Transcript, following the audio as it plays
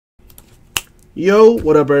Yo,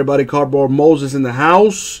 what up, everybody? Cardboard Moses in the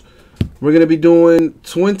house. We're going to be doing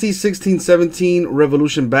 2016-17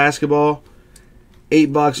 Revolution Basketball.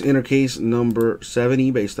 8-box inner case number 7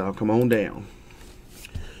 eBay style. Come on down.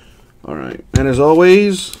 Alright, and as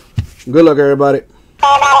always, good luck, everybody.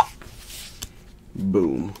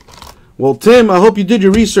 Boom. Well, Tim, I hope you did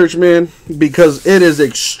your research, man, because it is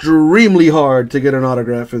extremely hard to get an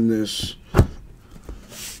autograph in this.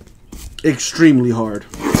 Extremely hard.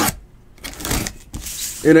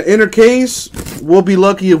 In an inner case, we'll be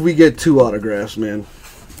lucky if we get 2 autographs, man.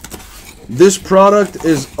 This product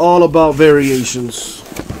is all about variations.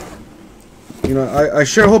 You know, I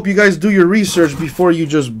sure hope you guys do your research before you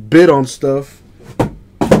just bid on stuff.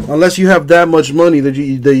 Unless you have that much money that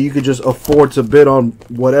you could just afford to bid on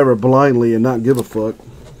whatever blindly and not give a fuck.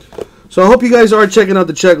 So I hope you guys are checking out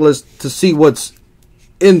the checklist to see what's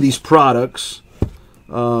in these products.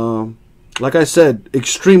 Like I said,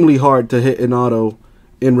 extremely hard to hit an auto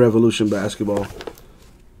in Revolution Basketball.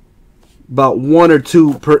 About 1 or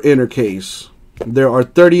 2 per inner case. There are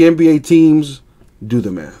 30 NBA teams. Do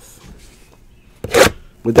the math.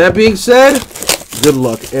 With that being said, good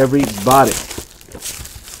luck, everybody.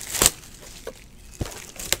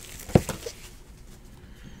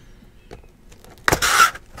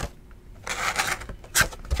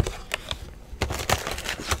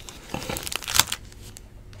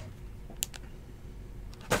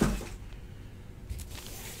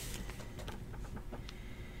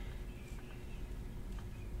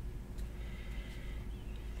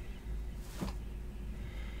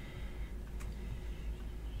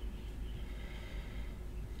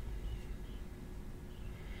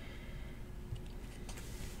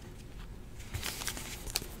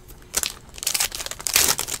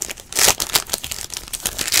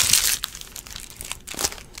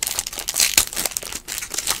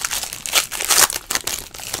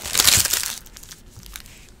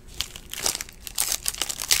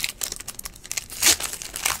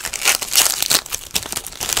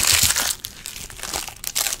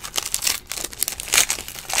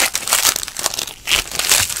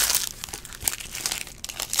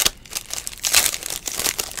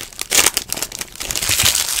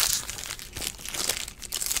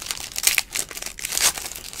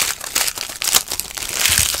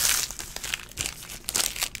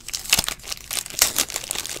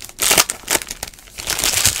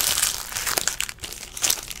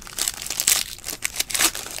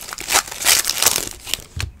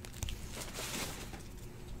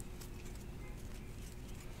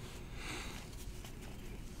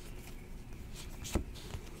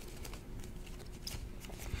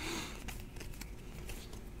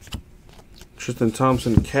 Tristan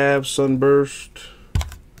Thompson, Cavs, Sunburst.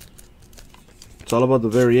 It's all about the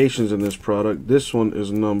variations in this product. This one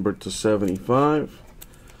is numbered to 75.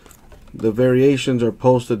 The variations are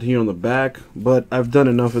posted here on the back, but I've done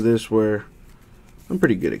enough of this where I'm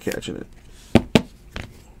pretty good at catching it.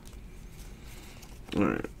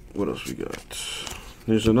 Alright, what else we got?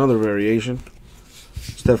 There's another variation.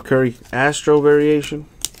 Steph Curry, Astro variation.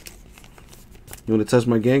 You want to test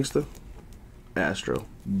my gangsta? Astro.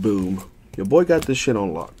 Boom. Your boy got this shit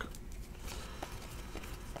on lock.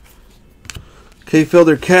 K.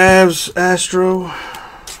 Felder, Cavs, Astro.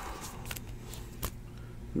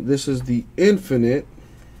 This is the Infinite.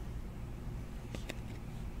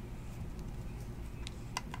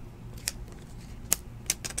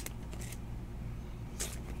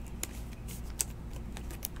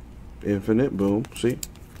 Infinite, boom. See?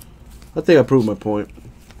 I think I proved my point.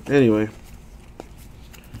 Anyway.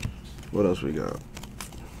 What else we got?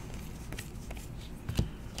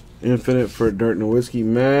 Infinite for Dirk Nowitzki,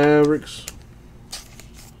 Mavericks.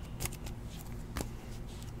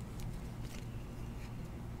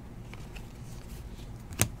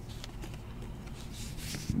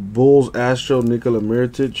 Bulls, Astro, Nikola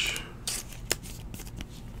Mirotic.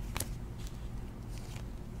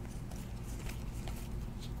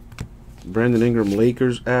 Brandon Ingram,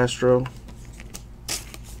 Lakers, Astro.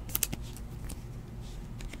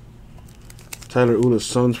 Tyler Ulla,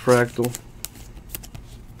 Suns, Fractal.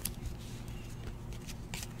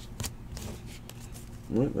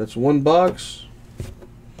 Well, that's 1 box.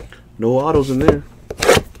 No autos in there.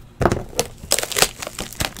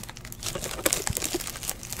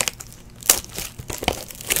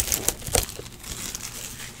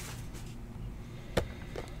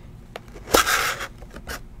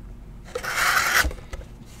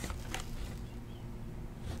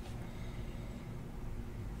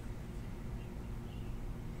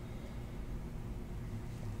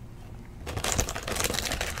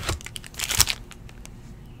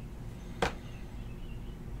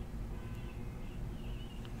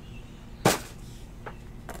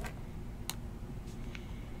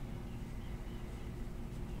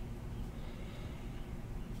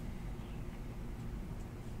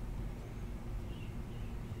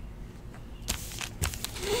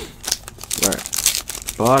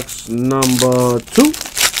 Alright. Box number 2.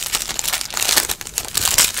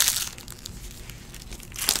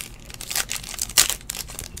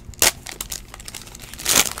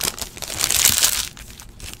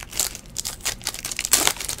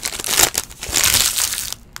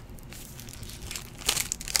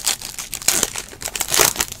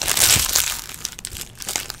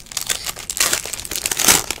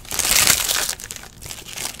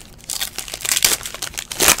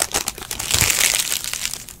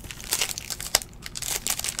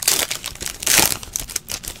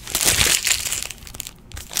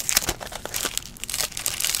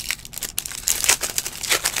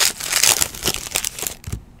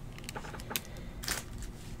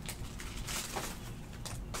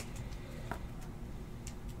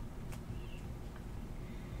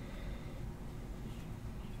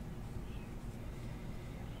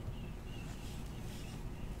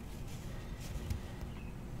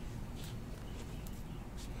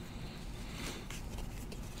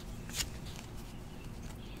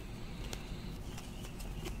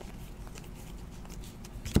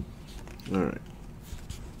 Alright.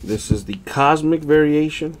 This is the Cosmic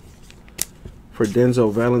variation for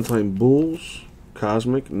Denzel Valentine Bulls.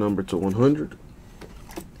 Cosmic, number to 100.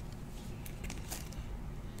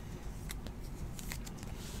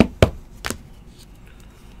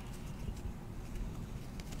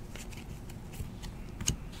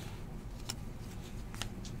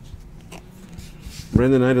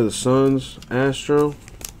 Brandon Knight of the Suns, Astro.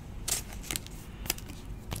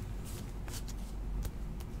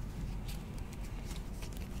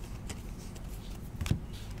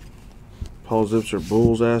 Paul Zipser,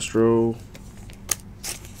 Bulls, Astro.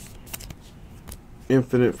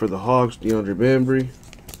 Infinite for the Hawks, DeAndre Bambry.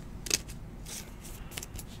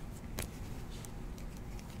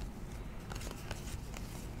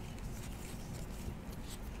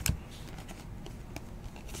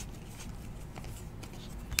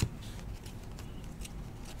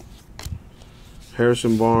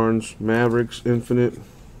 Harrison Barnes, Mavericks, Infinite.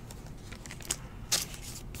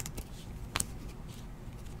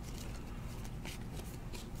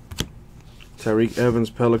 Tariq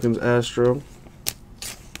Evans, Pelicans, Astro.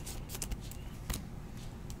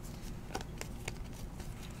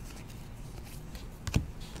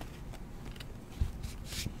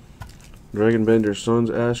 Dragon Bender,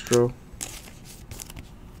 Suns, Astro.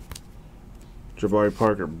 Jabari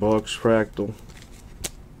Parker, Bucks, Fractal.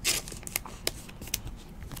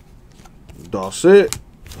 That's it.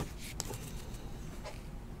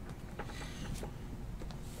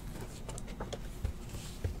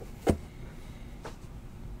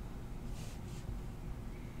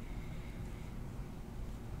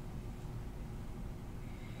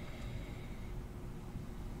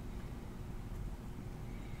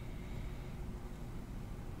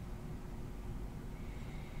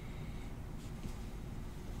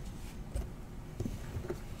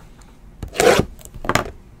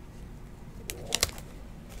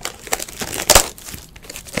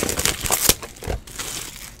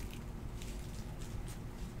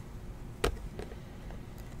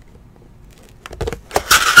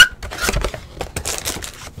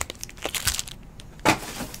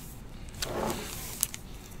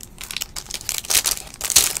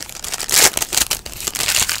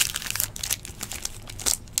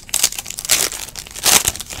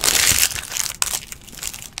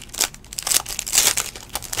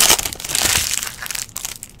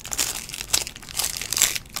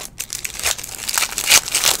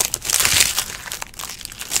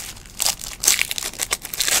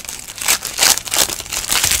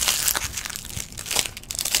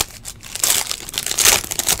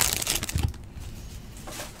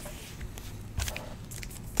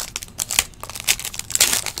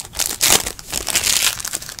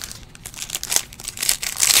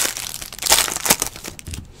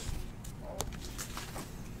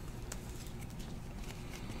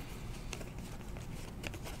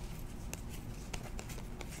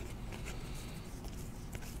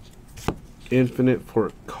 Infinite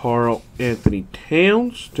for Karl Anthony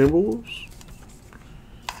Towns, Timberwolves.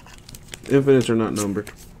 Infinites are not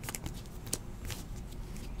numbered.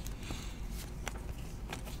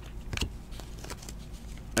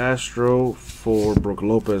 Astro for Brook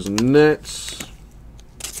Lopez, Nets.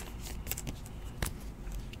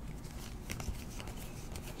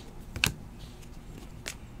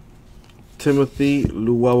 Timothy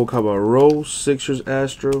Luau Cabarro, Sixers,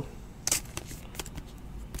 Astro.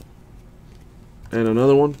 And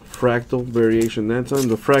another one, Fractal variation that time.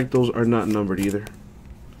 The Fractals are not numbered either.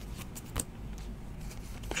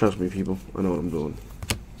 Trust me, people. I know what I'm doing.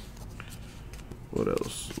 What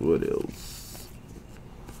else? What else?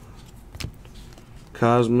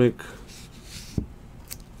 Cosmic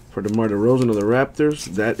for DeMar DeRozan of the Raptors.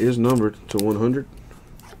 That is numbered to 100.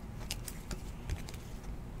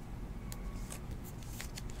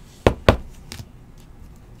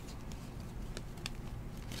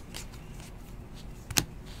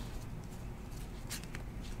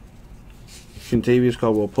 Kentavious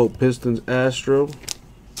Caldwell Pope Pistons Astro.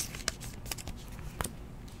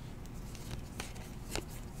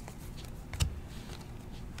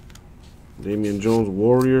 Damian Jones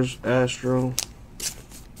Warriors Astro.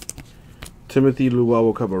 Timothy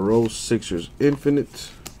Luwawu Cabarrot Sixers Infinite.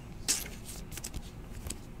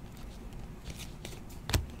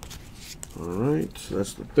 Alright, so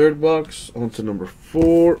that's the third box. On to number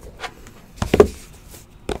 4.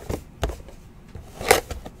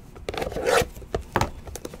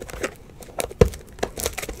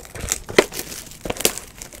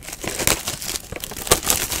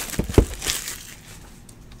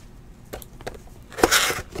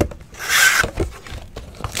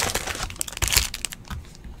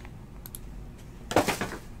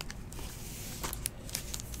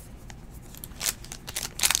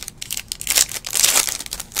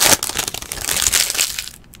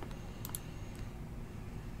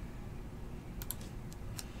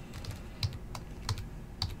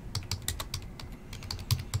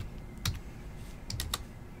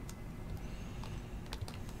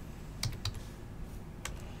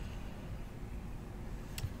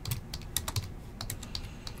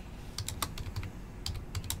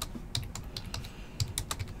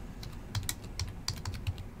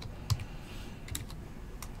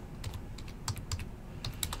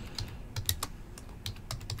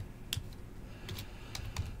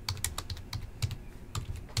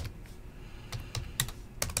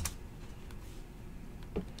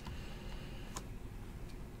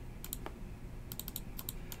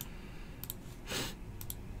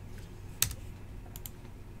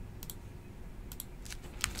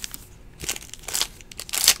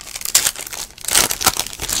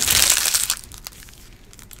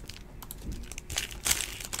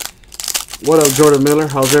 What up, Jordan Miller?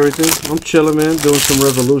 How's everything? I'm chilling, man. Doing some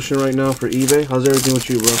resolution right now for eBay. How's everything with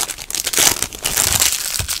you, bro?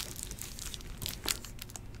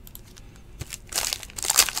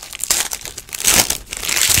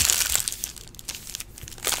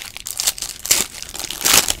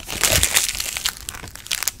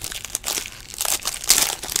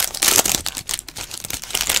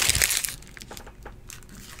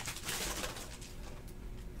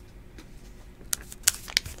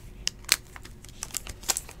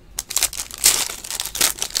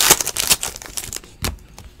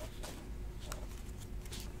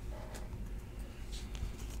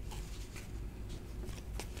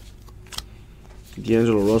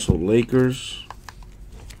 D'Angelo Russell Lakers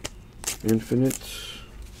Infinite.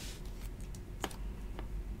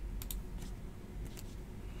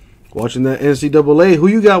 Watching that NCAA. Who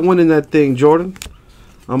you got winning that thing, Jordan?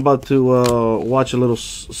 I'm about to watch a little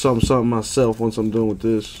something myself once I'm done with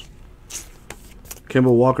this.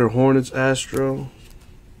 Kemba Walker Hornets Astro.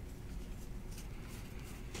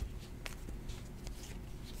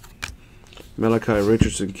 Malachi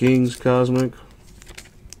Richardson Kings Cosmic.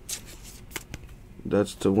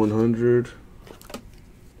 That's to 100.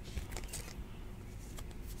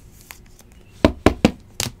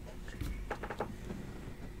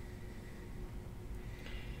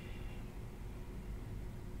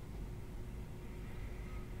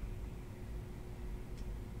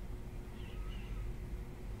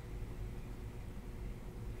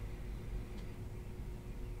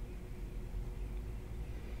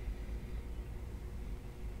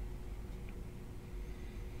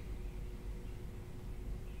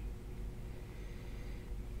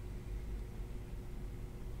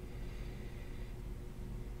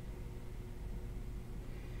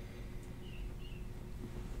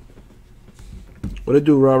 What it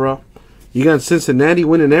do, rah-rah? You got Cincinnati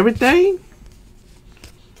winning everything?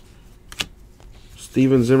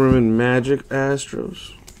 Steven Zimmerman Magic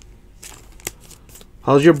Astros.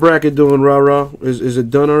 How's your bracket doing, rah-rah? Is it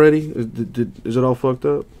done already? Is it all fucked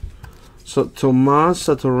up? So Tomas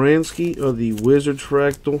Satoransky of the Wizards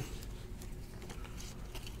Fractal.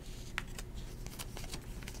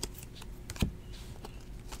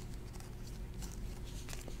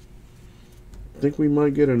 I think we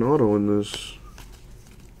might get an auto in this.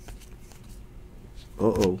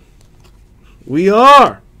 Uh-oh. We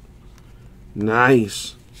are!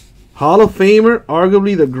 Nice. Hall of Famer,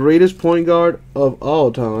 arguably the greatest point guard of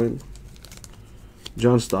all time.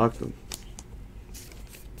 John Stockton.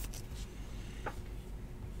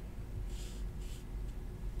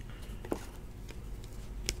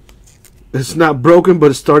 It's not broken, but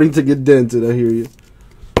it's starting to get dented. I hear you.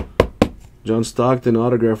 John Stockton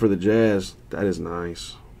autograph for the Jazz. That is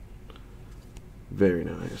nice. Very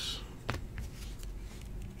nice.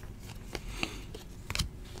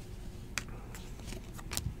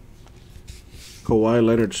 Kawhi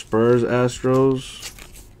Leonard Spurs Astros.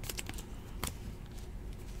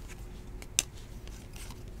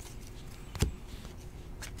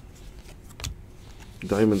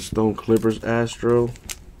 Diamond Stone Clippers Astro.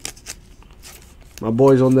 My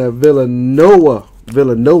boys on that Villanova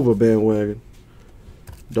bandwagon.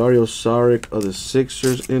 Dario Saric of the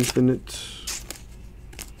Sixers Infinite.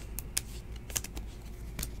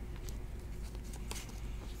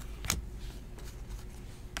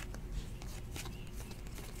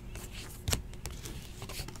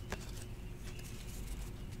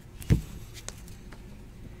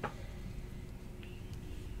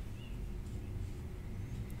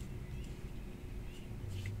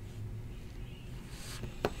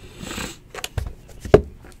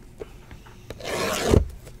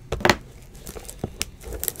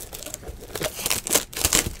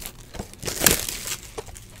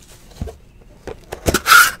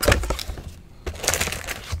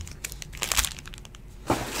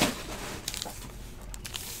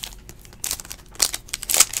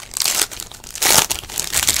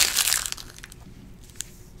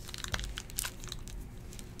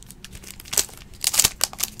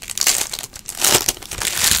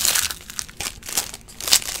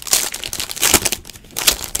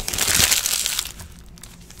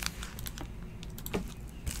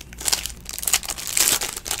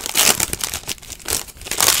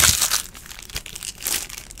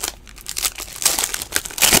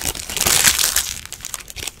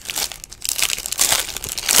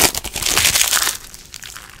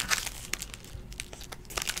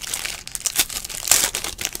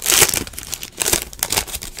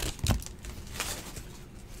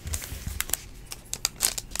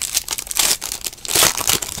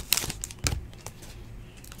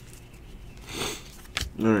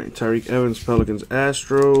 Alright, Tyreke Evans, Pelicans,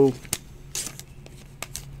 Astro.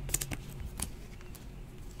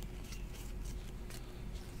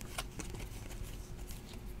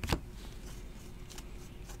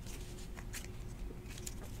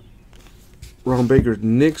 Ron Baker,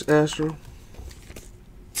 Knicks, Astro.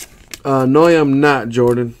 No, I am not,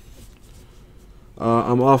 Jordan.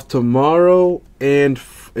 I'm off tomorrow and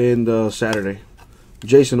Saturday.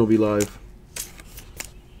 Jason will be live.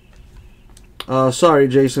 Sorry,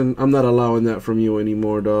 Jason. I'm not allowing that from you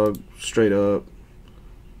anymore, dog. Straight up.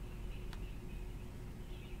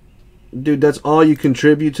 Dude, that's all you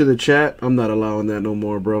contribute to the chat. I'm not allowing that no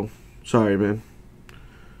more, bro. Sorry, man.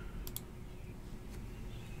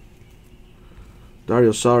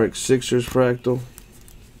 Dario Saric, Sixers Fractal.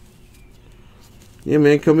 Yeah,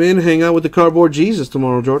 man. Come in, hang out with the Cardboard Jesus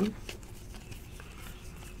tomorrow, Jordan.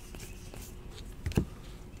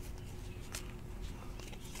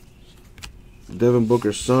 Devin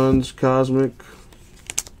Booker Suns Cosmic.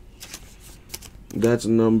 That's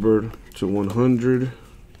numbered to 100.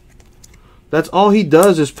 That's all he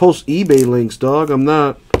does is post eBay links, dog. I'm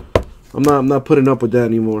not putting up with that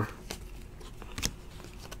anymore.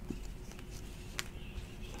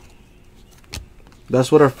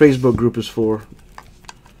 That's what our Facebook group is for.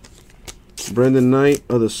 Brendan Knight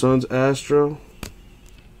of the Suns Astro.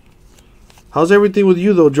 How's everything with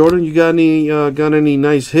you though, Jordan? You got any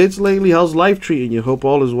nice hits lately? How's life treating you? Hope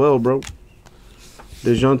all is well, bro.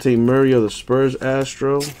 DeJounte Murray of the Spurs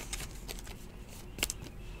Astro.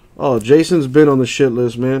 Oh, Jason's been on the shit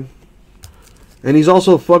list, man. And he's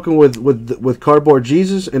also fucking with Cardboard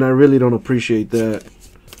Jesus, and I really don't appreciate that.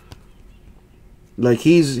 Like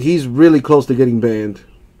he's really close to getting banned.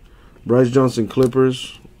 Bryce Johnson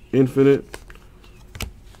Clippers Infinite.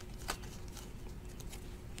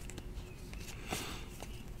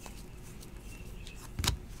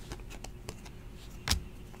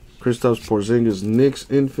 Kristaps Porzingis Knicks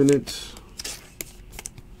Infinite.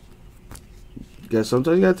 Yeah,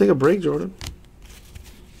 sometimes you gotta take a break, Jordan.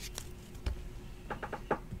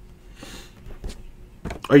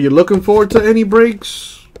 Are you looking forward to any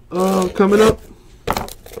breaks coming up?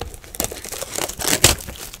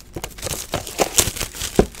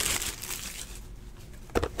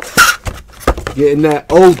 Getting that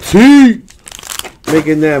OT,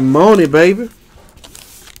 making that money, baby.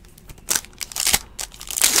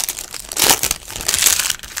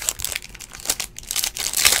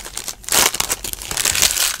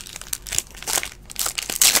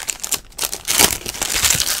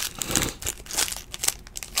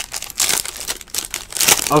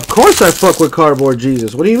 Of course I fuck with Cardboard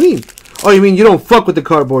Jesus. What do you mean? Oh, you mean you don't fuck with the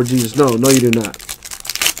Cardboard Jesus? No, you do not.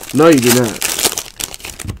 No, you do not.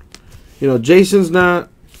 You know, Jason's not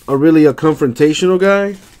really a confrontational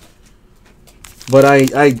guy, but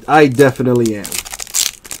I definitely am,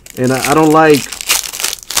 and I don't like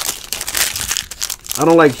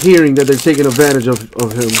hearing that they're taking advantage of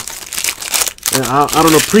him, and I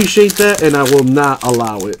don't appreciate that, and I will not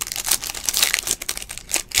allow it.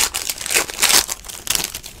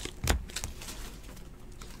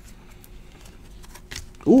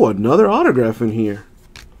 Ooh, another autograph in here.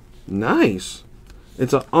 Nice.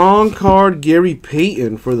 It's an on-card Gary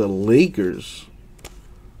Payton for the Lakers.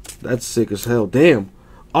 That's sick as hell. Damn.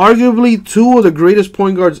 Arguably two of the greatest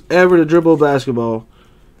point guards ever to dribble basketball,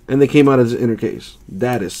 and they came out as an inner case.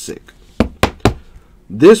 That is sick.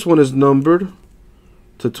 This one is numbered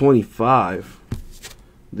to 25.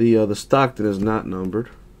 The Stockton is not numbered.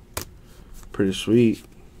 Pretty sweet.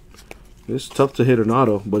 It's tough to hit an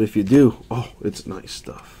auto, but if you do, oh, it's nice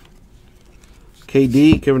stuff.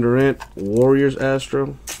 KD, Kevin Durant, Warriors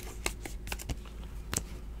Astro.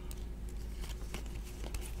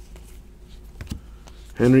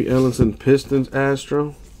 Henry Ellenson, Pistons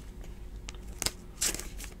Astro.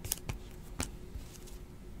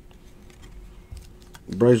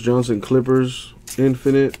 Bryce Johnson, Clippers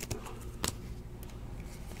Infinite.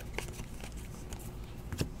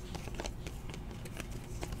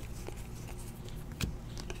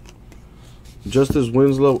 Justice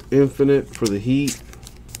Winslow Infinite for the Heat.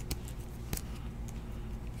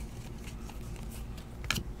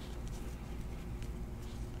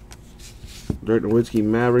 Dirk Nowitzki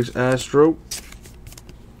Mavericks Astro.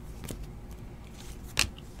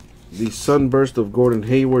 The Sunburst of Gordon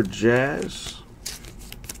Hayward Jazz.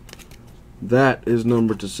 That is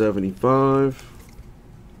numbered to 75.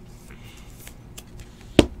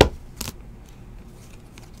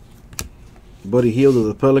 Buddy Hield of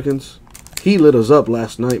the Pelicans. He lit us up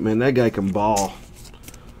last night, man. That guy can ball.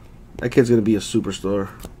 That kid's going to be a superstar.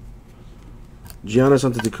 Giannis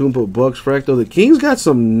Antetokounmpo, Bucks Fractal. The Kings got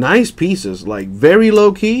some nice pieces, like very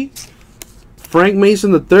low-key. Frank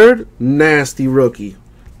Mason III, nasty rookie.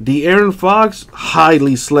 De'Aaron Fox,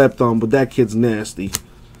 highly slept on, but that kid's nasty.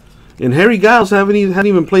 And Harry Giles hadn't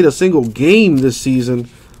even played a single game this season.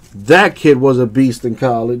 That kid was a beast in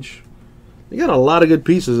college. They got a lot of good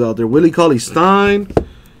pieces out there. Willie Cauley-Stein.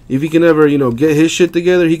 If he can ever, get his shit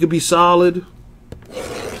together, he could be solid.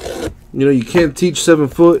 You can't teach 7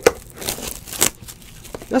 foot.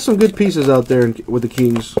 Got some good pieces out there with the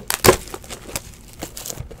Kings.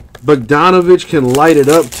 Bogdanovich can light it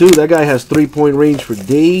up, too. That guy has 3-point range for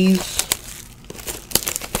days.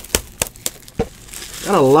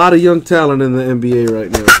 Got a lot of young talent in the NBA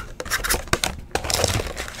right now.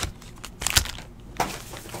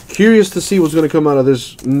 Curious to see what's going to come out of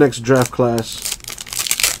this next draft class.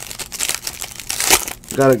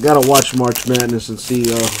 Gotta watch March Madness and see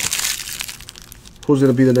who's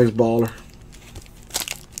gonna be the next baller.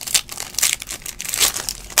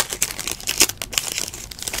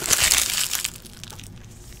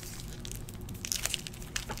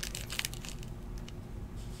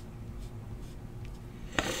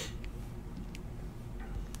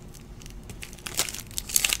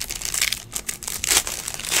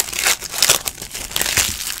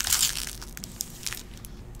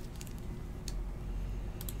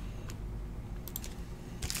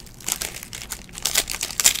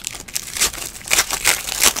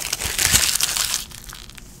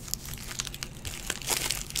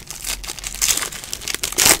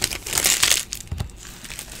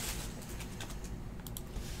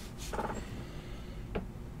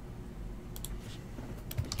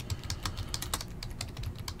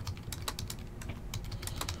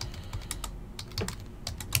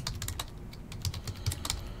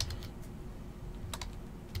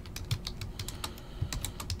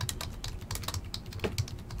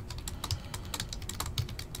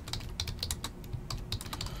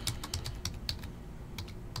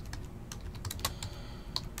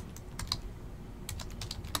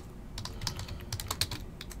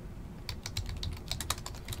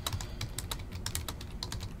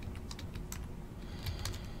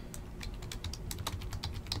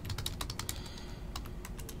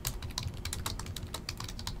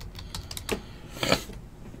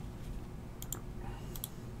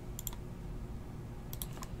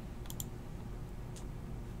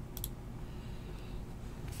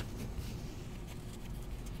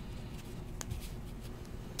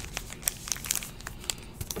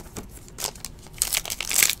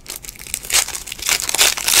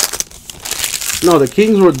 No, the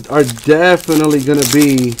Kings are definitely going to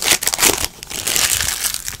be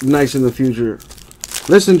nice in the future.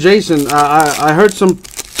 Listen, Jason, I heard some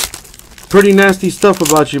pretty nasty stuff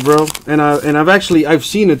about you, bro. And I've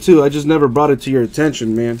seen it too. I just never brought it to your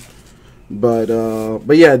attention, man. But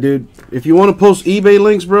yeah, dude. If you want to post eBay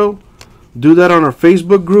links, bro, do that on our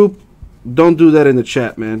Facebook group. Don't do that in the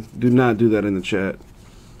chat, man. Do not do that in the chat.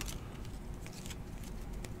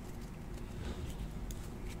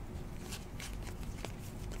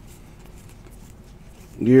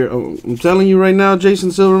 I'm telling you right now,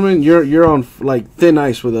 Jason Silverman, you're on like thin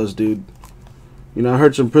ice with us, dude. You know, I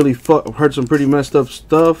heard some pretty messed up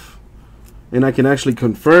stuff, and I can actually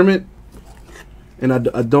confirm it. And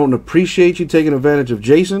I don't appreciate you taking advantage of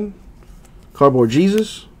Jason, Cardboard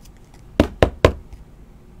Jesus.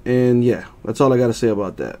 And yeah, that's all I gotta say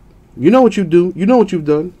about that. You know what you do. You know what you've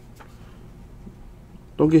done.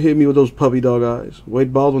 Don't get hit me with those puppy dog eyes.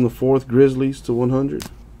 Wade Baldwin the 4th, Grizzlies to 100.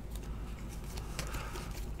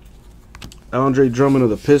 Andre Drummond of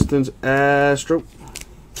the Pistons, Astro.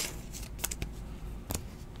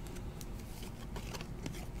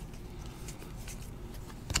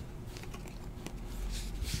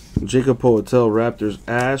 Jacob Poeltl, Raptors,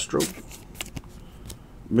 Astro.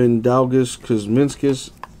 Mindaugas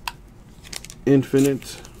Kuzminskis, Infinite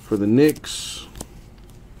for the Knicks.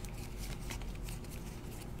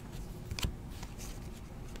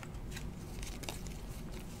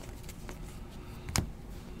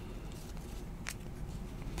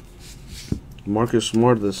 Marcus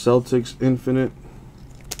Smart of the Celtics, Infinite.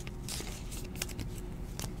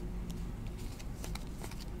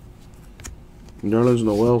 Nerlens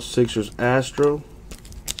Noel, Sixers, Astro.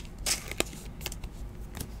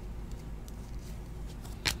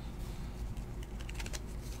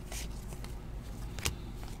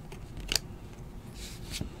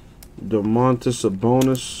 Domantas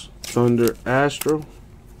Sabonis, Thunder, Astro.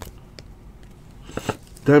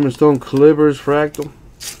 Diamond Stone, Clippers, Fractal.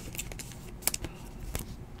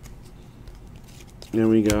 And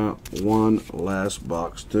we got one last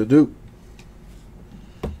box to do.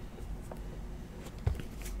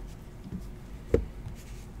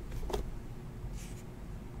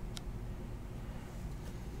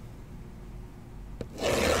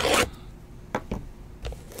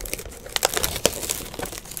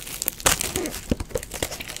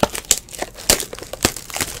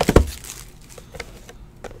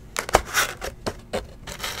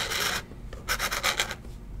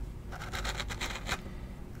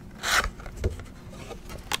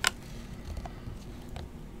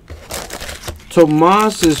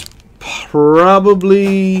 Tomas is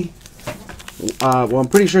probably, well, I'm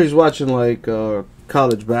pretty sure he's watching like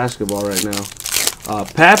college basketball right now.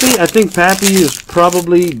 Pappy, I think Pappy is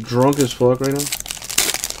probably drunk as fuck right now.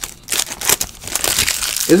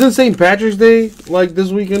 Isn't St. Patrick's Day like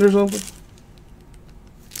this weekend or something?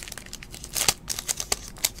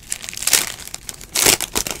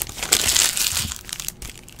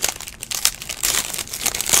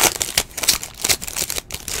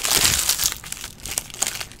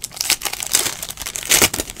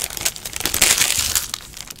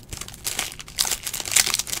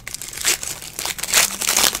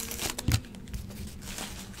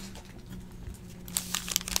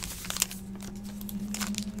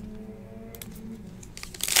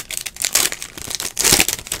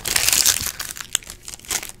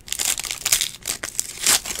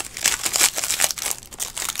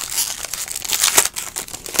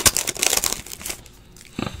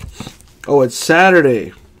 Oh, it's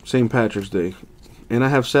Saturday, St. Patrick's Day. And I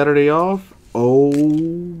have Saturday off. Oh,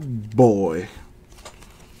 boy.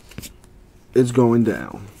 It's going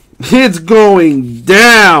down. It's going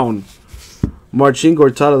down! Marcin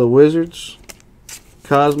Gortat of the Wizards.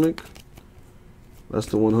 Cosmic. That's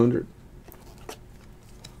the 100.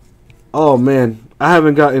 Oh, man. I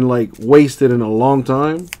haven't gotten, like, wasted in a long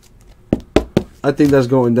time. I think that's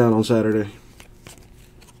going down on Saturday.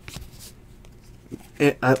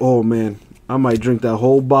 Oh, man. I might drink that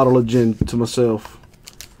whole bottle of gin to myself.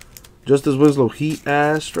 Justice Winslow, Heat,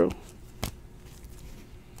 Astro.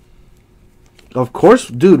 Of course,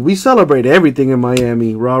 dude, we celebrate everything in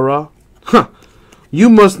Miami, rah-rah. Huh. You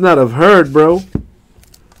must not have heard, bro.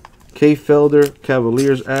 K. Felder,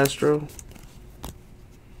 Cavaliers, Astro.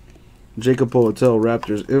 Jacob Poeltl,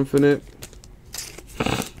 Raptors, Infinite.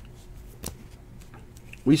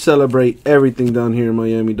 We celebrate everything down here in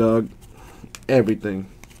Miami, dog. Everything.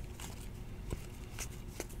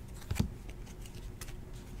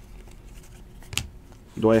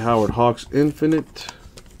 Dwight Howard, Hawks, Infinite.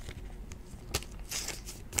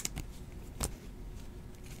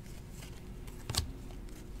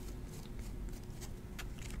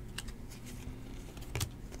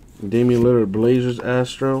 Damian Lillard, Blazers,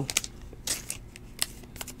 Astro.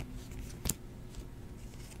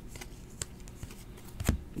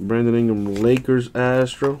 Brandon Ingram, Lakers,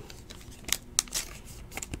 Astro.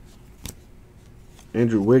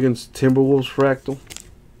 Andrew Wiggins, Timberwolves fractal.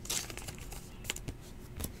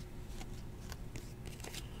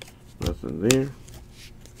 Nothing there.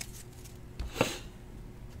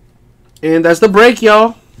 And that's the break,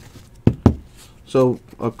 y'all. So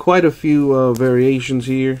quite a few variations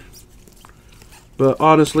here. But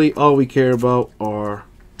honestly, all we care about are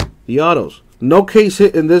the autos. No case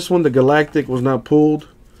hit in this one. The Galactic was not pulled.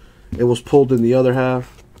 It was pulled in the other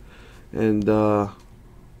half. And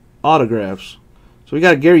autographs. So we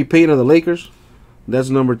got Gary Payton of the Lakers. That's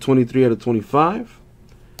number 23 out of 25.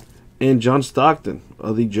 And John Stockton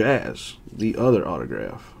of the Jazz. The other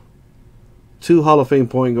autograph. 2 Hall of Fame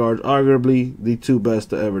point guards. Arguably the 2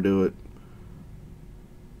 best to ever do it.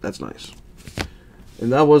 That's nice.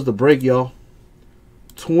 And that was the break, y'all.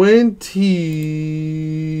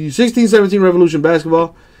 16-17 Revolution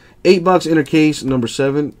Basketball. $8 inner case, number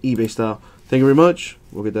 7, eBay style. Thank you very much.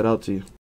 We'll get that out to you.